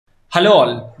Hello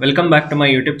all, welcome back to my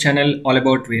YouTube channel all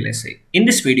about VLSI. In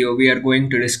this video, we are going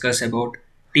to discuss about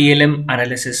TLM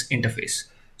analysis interface.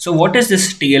 So what is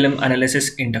this TLM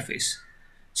analysis interface?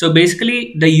 So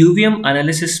basically the UVM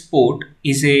analysis port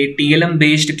is a TLM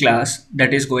based class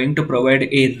that is going to provide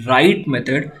a write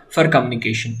method for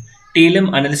communication. TLM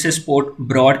analysis port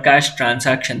broadcast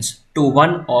transactions to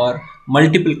one or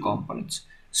multiple components.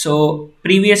 So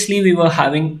previously we were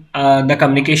having the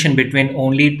communication between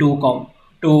only two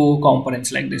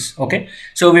components like this. Okay,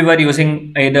 so we were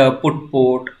using either put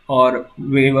port or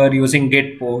we were using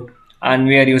get port, and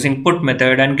we are using put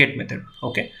method and get method.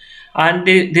 Okay, and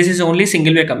this is only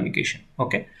single way communication.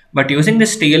 Okay, but using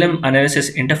this TLM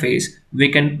analysis interface, we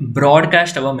can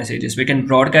broadcast our messages, we can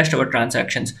broadcast our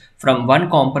transactions from one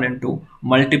component to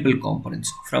multiple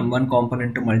components,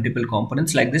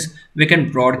 like this. We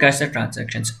can broadcast the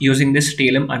transactions using this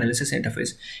TLM analysis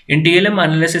interface. In TLM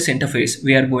analysis interface,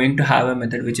 we are going to have a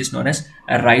method which is known as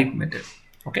a write method.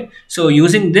 Okay, so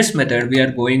using this method, we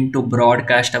are going to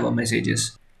broadcast our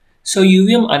messages. So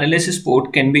UVM analysis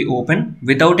port can be opened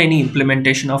without any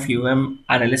implementation of UVM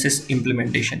analysis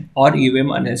implementation or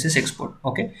UVM analysis export.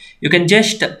 Okay, you can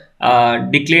just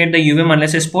declare the UVM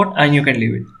analysis port and you can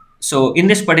leave it. So in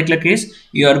this particular case,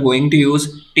 you are going to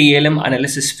use TLM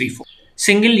analysis FIFO.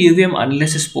 Single UVM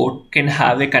analysis port can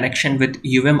have a connection with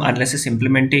UVM analysis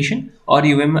implementation or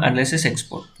UVM analysis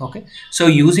export. Okay, so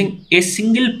using a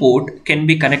single port can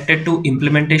be connected to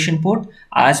implementation port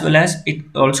as well as it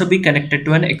also be connected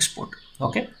to an export.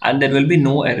 Okay, and there will be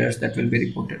no errors that will be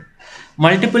reported.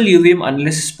 Multiple UVM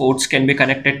analysis ports can be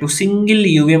connected to single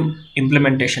UVM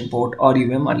implementation port or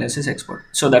UVM analysis export.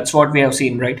 So that's what we have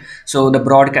seen, right? So the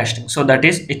broadcasting, so that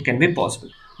is, it can be possible.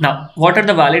 Now, what are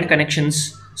the valid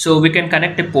connections? So we can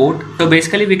connect a port. So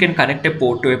basically we can connect a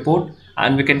port to a port,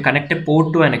 and we can connect a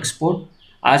port to an export,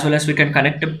 as well as we can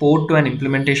connect a port to an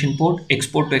implementation port,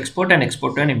 export to export, and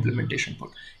export to an implementation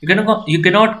port. You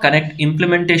cannot connect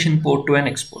implementation port to an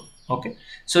export. Okay,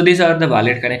 so these are the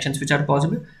valid connections which are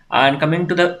possible. And coming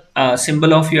to the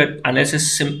symbol of your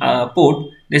analysis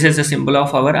port, this is the symbol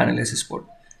of our analysis port.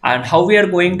 And how we are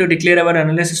going to declare our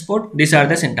analysis port? These are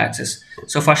the syntaxes.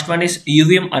 So first one is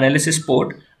UVM analysis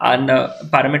port, and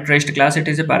parameterized class, it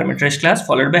is a parameterized class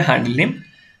followed by handle name.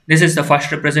 This is the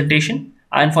first representation,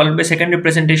 and followed by second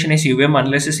representation is UVM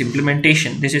analysis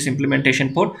implementation. This is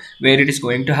implementation port, where it is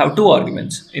going to have two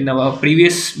arguments. In our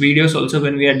previous videos also,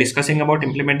 when we are discussing about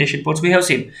implementation ports, we have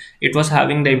seen it was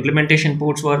having the implementation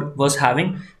ports was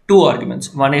having two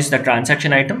arguments. One is the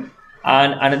transaction item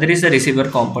and another is the receiver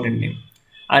component name,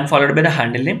 and followed by the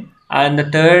handle name. And the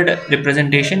third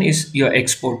representation is your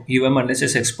export, UVM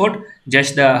analysis export,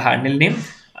 just the handle name,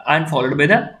 and followed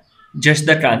by just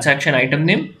the transaction item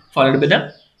name, followed by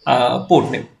the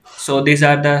port name. So these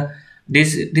are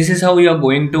this is how you are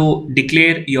going to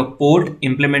declare your port,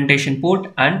 implementation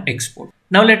port, and export.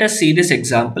 Now let us see this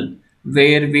example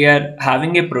where we are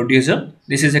having a producer.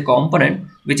 This is a component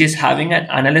which is having an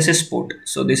analysis port.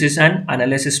 So this is an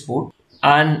analysis port,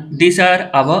 and these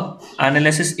are our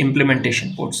analysis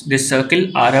implementation ports. This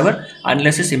circle are our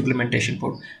analysis implementation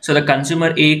port. So the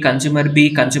consumer A, consumer B,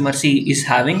 consumer C is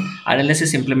having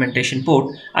analysis implementation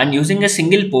port, and using a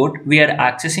single port, we are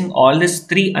accessing all these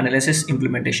three analysis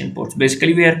implementation ports.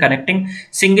 Basically, we are connecting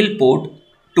single port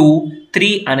to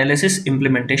three analysis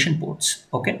implementation ports.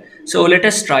 Okay, so let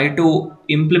us try to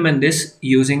implement this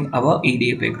using our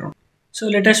EDA playground. So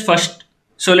let us first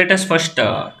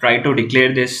try to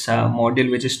declare this module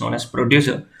which is known as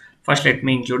producer. First, let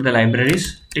me include the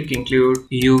libraries. Tick include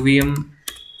UVM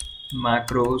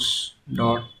macros.svh,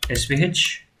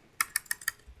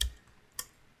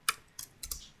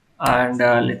 and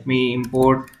let me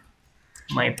import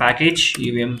my package,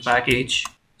 UVM package.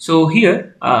 So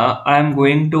here I am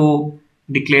going to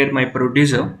declare my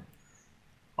producer,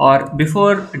 or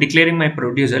before declaring my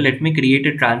producer, let me create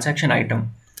a transaction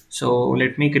item. So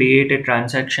let me create a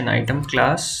transaction item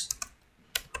class,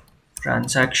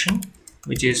 transaction,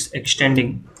 which is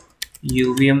extending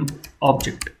UVM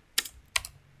object.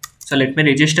 So let me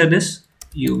register this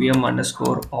UVM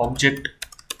underscore object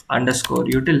underscore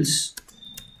utils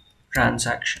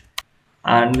transaction,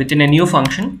 and within a new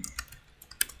function,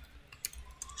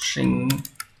 string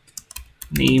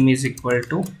name is equal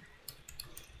to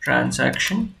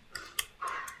transaction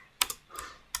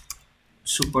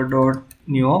super dot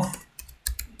new of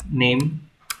name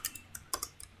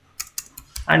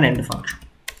and end function.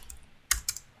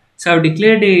 So I've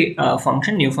declared a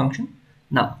function, new function.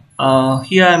 Now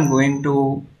here I'm going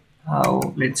to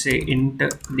let's say int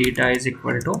data is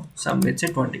equal to some, let's say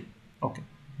 20. Okay,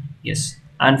 yes,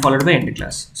 and followed by end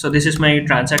class. So this is my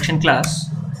transaction class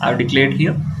I've declared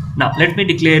here, Now let me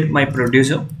declare my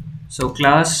producer. So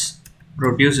class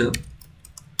producer,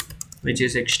 which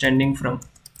is extending from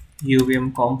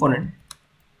UVM component.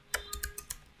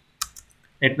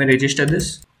 Let me register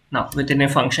this. Now within a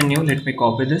function new, let me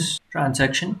copy this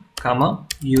transaction, comma,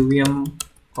 UVM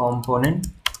component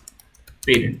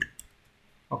parent.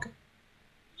 Okay.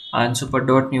 And super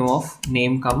dot new of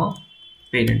name, comma,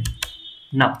 parent.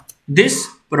 Now this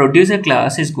producer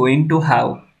class is going to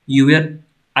have your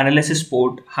analysis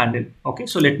port handle. Okay.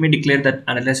 So let me declare that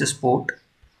analysis port,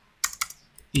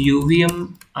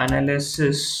 UVM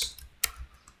analysis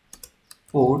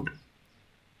port,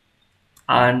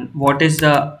 and what is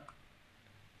the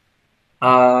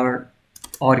our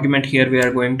argument here we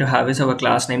are going to have is our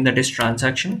class name, that is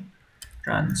transaction,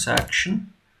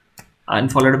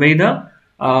 and followed by the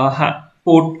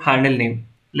port handle name.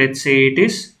 Let's say it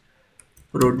is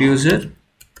producer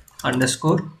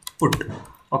underscore put.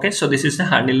 Okay, so this is the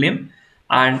handle name,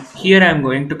 and here I am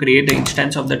going to create the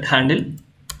instance of that handle.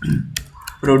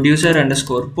 Producer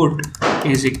underscore put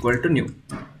is equal to new,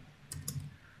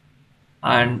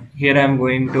 and here I am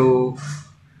going to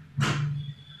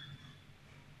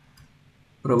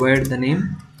provide the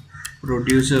name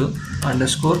producer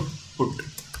underscore put,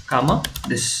 comma,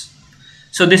 this.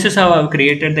 So this is how I've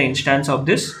created the instance of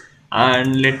this,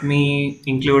 and let me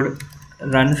include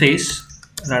run phase,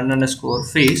 run underscore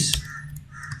phase,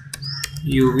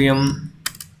 UVM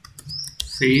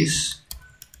phase,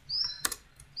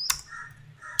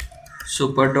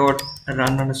 super dot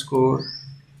run underscore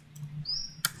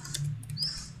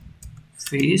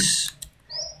phase.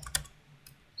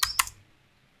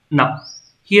 Now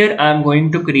here I am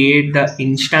going to create the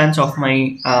instance of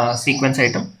my sequence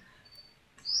item.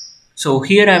 So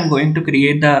here I am going to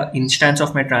create the instance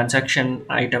of my transaction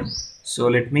item. So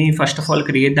let me first of all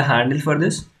create the handle for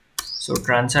this. So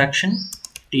transaction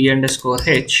t underscore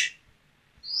h,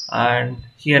 and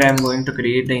here I am going to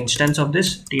create the instance of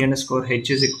this. T underscore h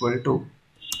is equal to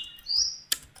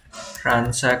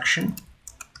transaction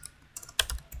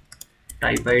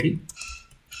type id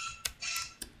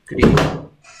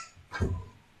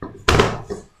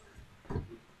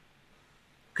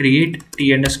create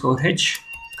t underscore h,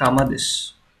 comma,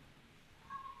 this.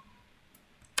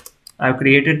 I've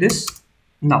created this.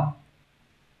 Now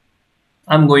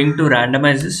I'm going to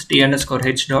randomize this, t underscore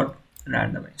h dot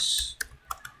randomize.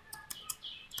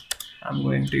 I'm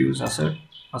going to use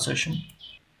assertion.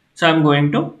 So I'm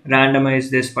going to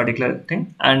randomize this particular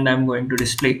thing, and I'm going to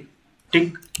display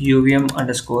tick UVM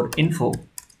underscore info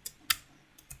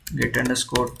get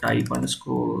underscore type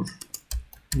underscore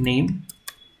name.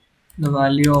 The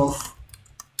value of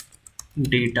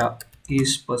data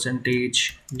is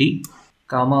percentage %d,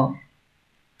 comma,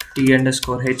 t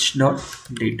underscore h dot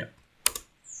data,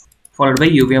 followed by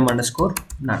UVM underscore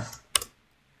none.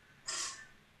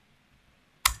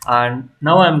 And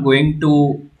now I'm going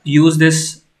to use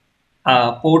this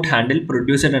port handle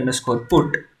producer underscore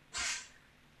put.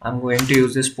 I'm going to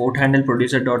use this port handle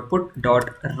producer dot put dot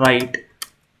write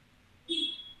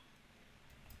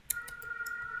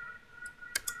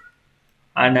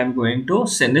and I'm going to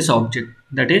send this object,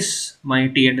 that is my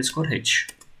t underscore h,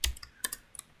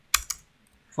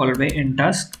 followed by end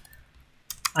task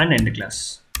and end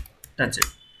class. That's it.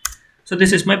 So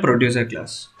this is my producer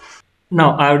class.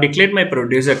 Now I have declared my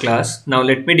producer class. Now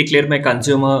let me declare my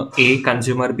consumer A,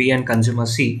 consumer B, and consumer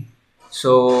C.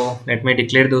 So let me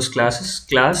declare those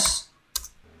class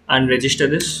and register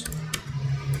this.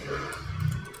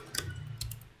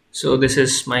 So this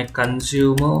is my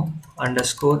consumer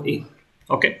underscore A.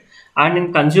 Okay, and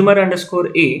in consumer underscore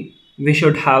A we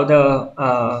should have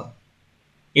the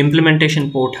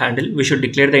implementation port handle. We should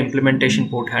declare the implementation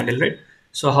port handle, right?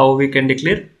 So how we can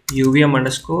declare UVM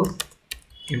underscore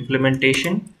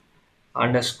implementation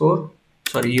underscore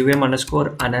UVM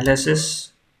underscore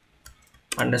analysis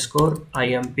underscore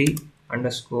IMP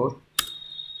underscore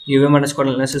UVM underscore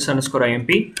analysis underscore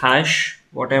IMP hash.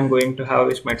 What I am going to have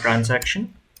is my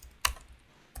transaction,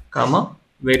 comma,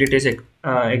 where it is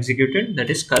executed, that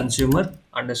is consumer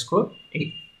underscore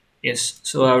A. Yes,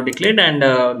 so I have declared, and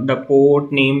the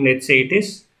port name, let's say it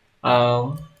is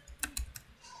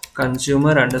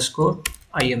consumer underscore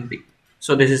IMP.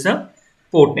 So this is the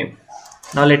port name.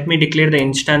 Now let me declare the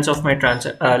instance of my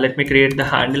let me create the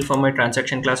handle for my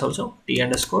transaction class also, t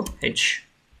underscore h.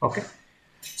 Okay,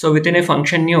 so within a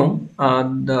function new,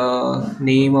 the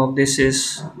name of this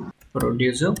is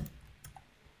producer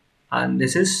and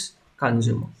this is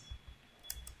consumer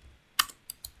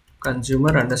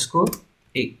underscore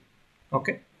A.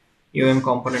 Okay, UVM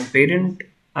component parent,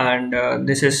 and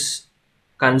this is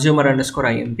consumer underscore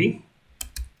IMP,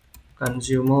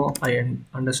 consumer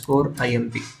underscore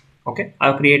IMP. Okay,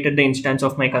 I've created the instance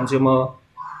of my consumer,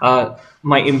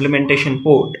 my implementation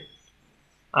port,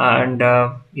 and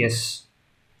yes.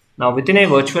 Now within a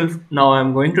virtual, now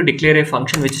I'm going to declare a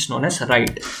function which is known as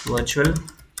write virtual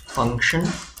function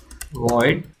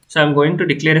void. So I'm going to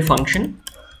declare a function,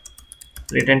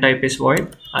 return type is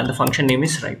void, and the function name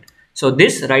is write. So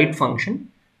this write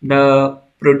function, the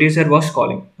producer was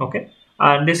calling, okay,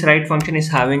 and this write function is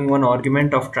having one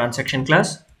argument of transaction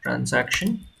class,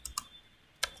 transaction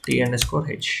t underscore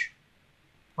h.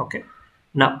 Okay,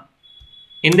 now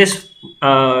in this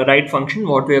write function,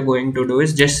 what we are going to do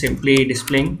is just simply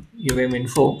displaying UVM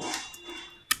info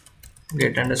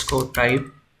get underscore type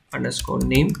underscore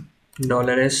name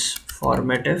 $s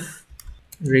format f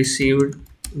received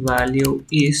value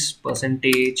is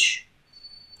percentage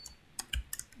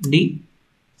d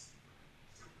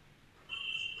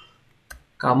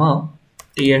comma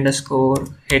t underscore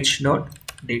h dot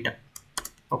data.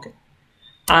 Okay,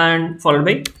 and followed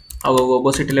by our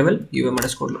verbosity level UVM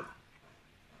underscore low.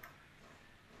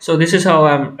 So this is how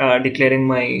I'm declaring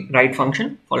my write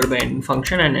function, followed by end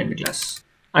function and end class.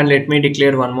 And let me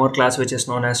declare one more class which is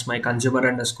known as my consumer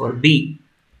underscore b.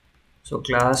 So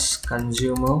class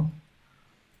consumer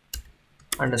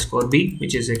underscore b,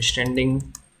 which is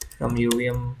extending from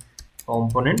UVM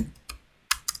component,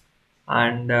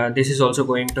 and this is also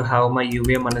going to have my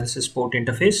UVM analysis port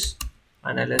interface,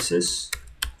 analysis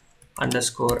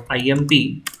underscore imp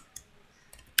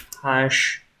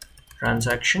hash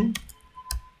transaction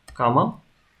comma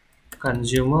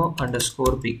consumer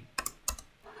underscore b,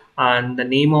 and the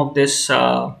name of this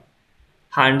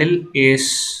handle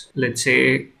is, let's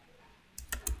say,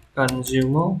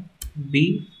 consumer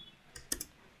b,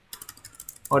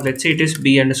 or let's say it is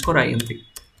b underscore imp.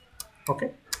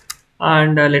 Okay,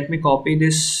 and let me copy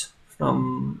this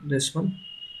from this one.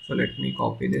 So let me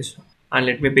copy this and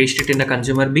let me paste it in the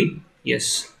consumer b.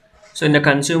 Yes, so in the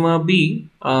consumer b,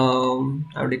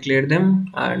 I've declared them,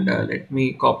 and let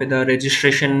me copy the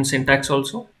registration syntax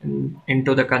also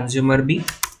into the consumer b.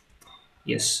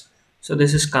 Yes, so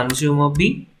this is consumer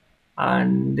b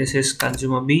and this is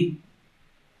consumer b.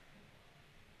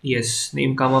 Yes,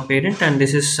 name comma parent, and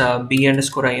this is b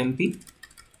underscore imp,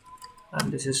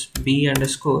 and this is b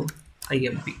underscore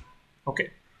imp. Okay,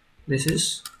 this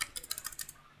is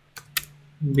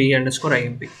b underscore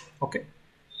imp. Okay,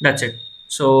 that's it.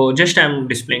 So just I'm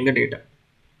displaying the data.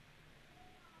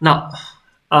 Now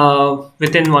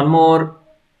within one more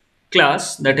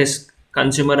class, that is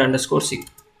consumer underscore c.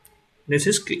 This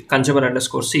is consumer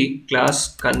underscore c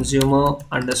class consumer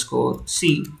underscore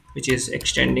c, which is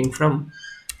extending from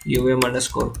UVM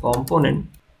underscore component.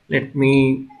 Let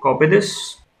me copy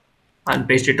this and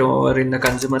paste it over in the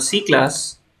consumer c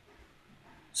class.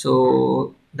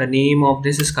 So the name of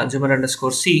this is consumer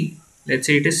underscore c. Let's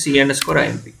say it is c underscore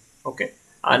imp. Okay,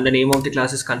 and the name of the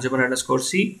class is consumer underscore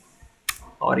c.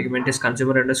 Argument is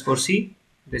consumer underscore c.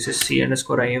 This is c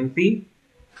underscore imp,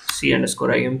 c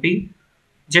underscore imp.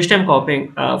 Just I'm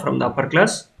copying from the upper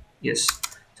class. Yes,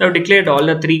 so I've declared all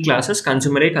the three classes: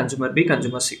 consumer a, consumer b,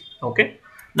 consumer c. Okay,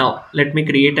 now let me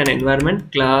create an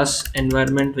environment, class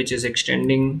environment, which is extends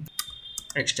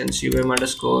UVM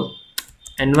underscore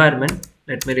environment.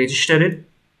 Let me register it,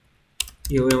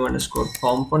 UVM underscore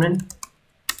component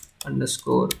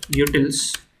underscore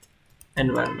utils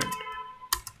environment.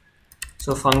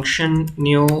 So function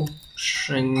new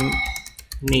string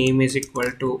name is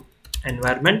equal to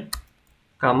environment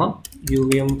comma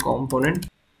UVM component.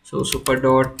 So super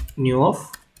dot new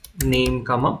of name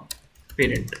comma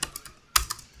parent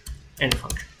end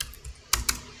function.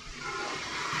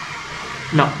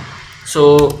 Now,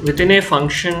 so within a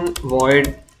function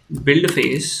void build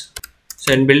phase.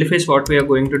 So in build phase, what we are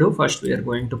going to do first, we are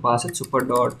going to pass it super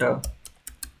dot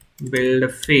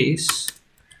build phase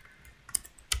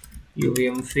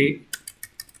UVM phase.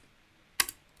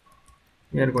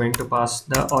 We are going to pass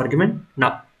the argument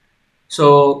now.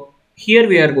 So here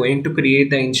we are going to create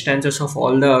the instances of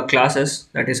all the classes,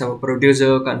 that is our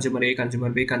producer, consumer A, consumer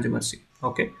B, consumer C.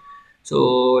 Okay,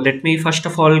 so let me first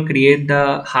of all create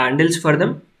the handles for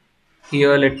them.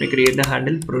 Here let me create the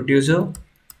handle producer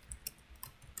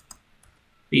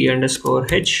P underscore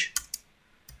H,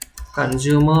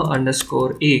 consumer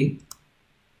underscore A,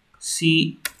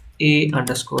 C A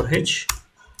underscore H,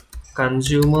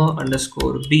 consumer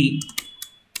underscore B,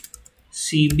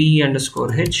 CB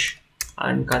underscore H,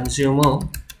 and consumer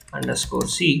underscore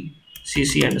C,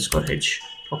 CC underscore H.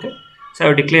 Okay, so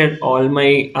I've declared all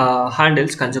my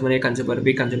handles, consumer A, consumer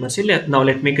B, consumer C. Now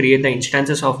let me create the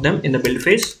instances of them in the build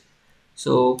phase.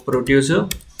 So producer,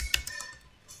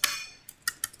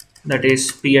 that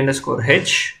is P underscore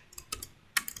H,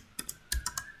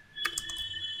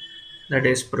 that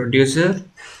is producer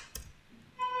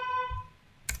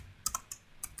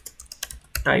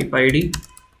type ID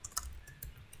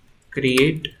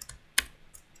create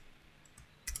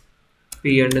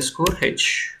p underscore h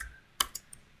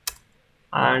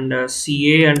and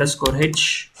ca underscore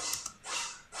h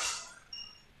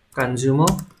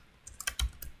consumer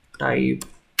type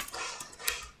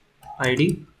ID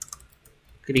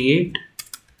create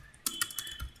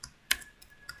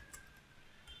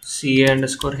ca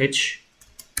underscore h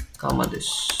comma this,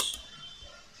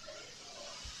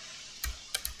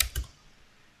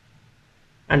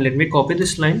 and let me copy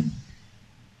this line.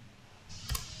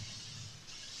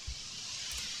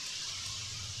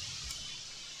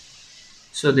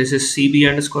 So this is cb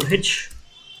underscore h,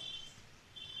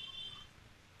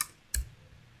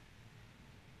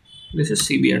 this is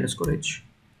cb underscore h,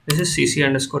 this is cc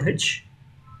underscore h,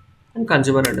 and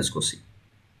consumer underscore c,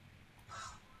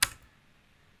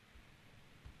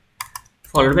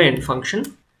 followed by end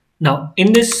function. Now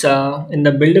in this in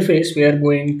the build phase we are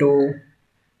going to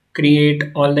create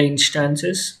all the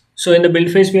instances. So in the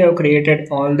build phase we have created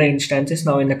all the instances.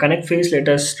 Now in the connect phase let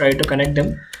us try to connect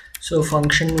them. So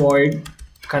function void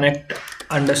connect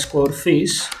underscore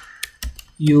phase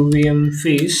UVM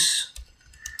phase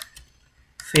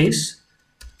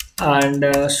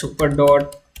and super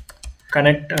dot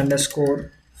connect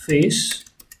underscore phase.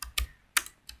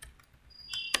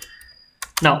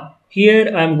 Now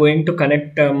here I am going to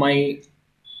connect my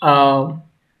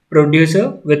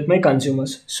producer with my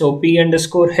consumers. So p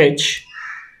underscore h,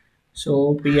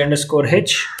 so p underscore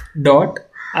h dot,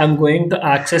 I'm going to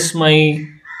access my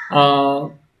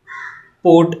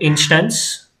port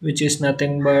instance, which is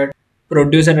nothing but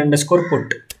producer underscore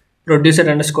put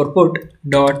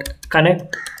dot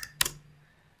connect,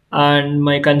 and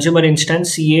my consumer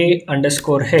instance ca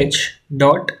underscore h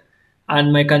dot,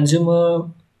 and my consumer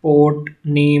port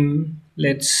name,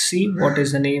 let's see what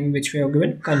is the name which we have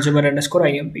given, consumer underscore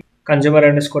imp.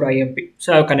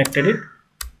 So I've connected it,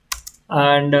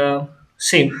 and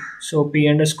same, so p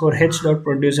underscore h dot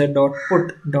producer dot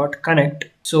put dot connect.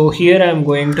 So here I'm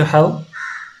going to have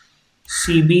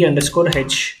cb underscore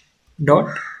h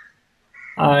dot,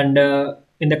 and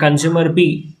in the consumer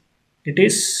b it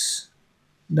is,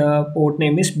 the port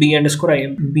name is b underscore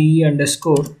imp,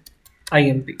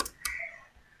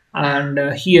 and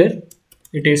here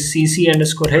it is cc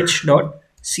underscore h dot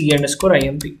c underscore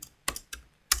imp.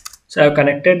 So I've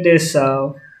connected this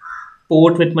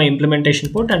port with my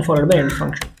implementation port and followed by end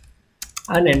function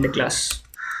and end class.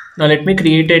 Now let me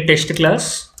create a test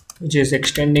class which is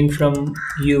extending from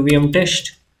UVM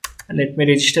test, and let me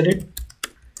register it.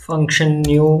 Function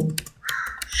new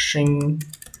string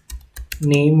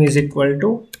name is equal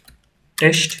to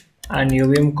test and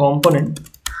UVM component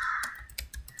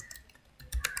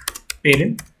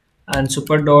parent and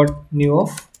super dot new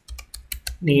of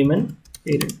name and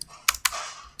parent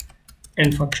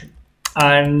end function.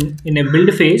 And in a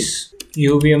build phase,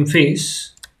 UVM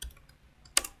phase,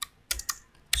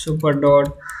 super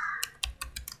dot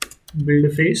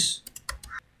build phase.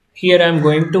 Here I am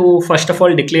going to first of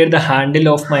all declare the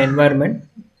handle of my environment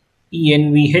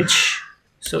envh.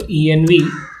 So envh.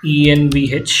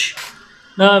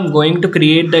 Now I'm going to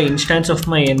create the instance of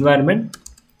my environment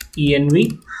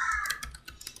env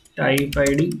type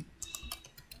id.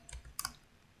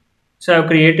 So I've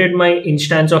created my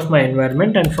instance of my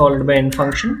environment and followed by end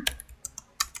function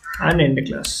and end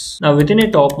class. Now within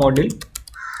a top module,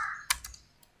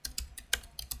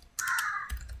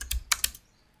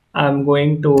 I'm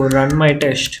going to run my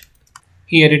test.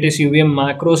 Here it is UVM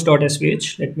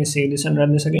macros.svh. Let me save this and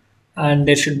run this again. And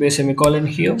there should be a semicolon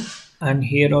here. And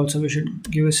here also we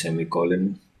should give a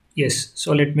semicolon. Yes.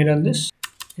 So let me run this.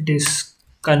 It is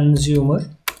consumer.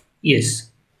 Yes.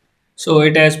 So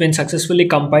it has been successfully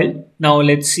compiled. Now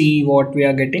let's see what we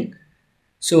are getting.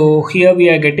 So here we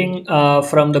are getting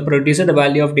from the producer the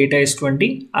value of data is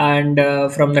 20, and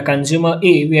from the consumer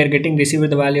A we are getting received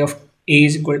the value of A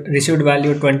is equal received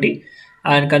value 20,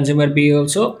 and consumer B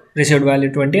also received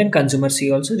value 20, and consumer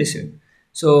C also received.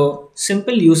 So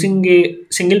simple, using a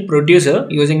single producer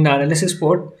using the analysis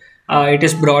port, it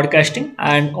is broadcasting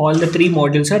and all the three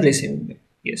modules are receiving.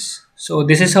 Yes. So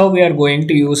this is how we are going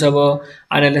to use our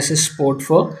analysis port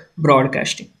for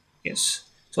broadcasting. Yes.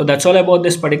 So that's all about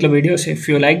this particular video. So if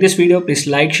you like this video, please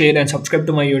like, share and subscribe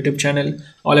to my YouTube channel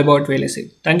all about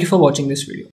VLSI. Thank you for watching this video.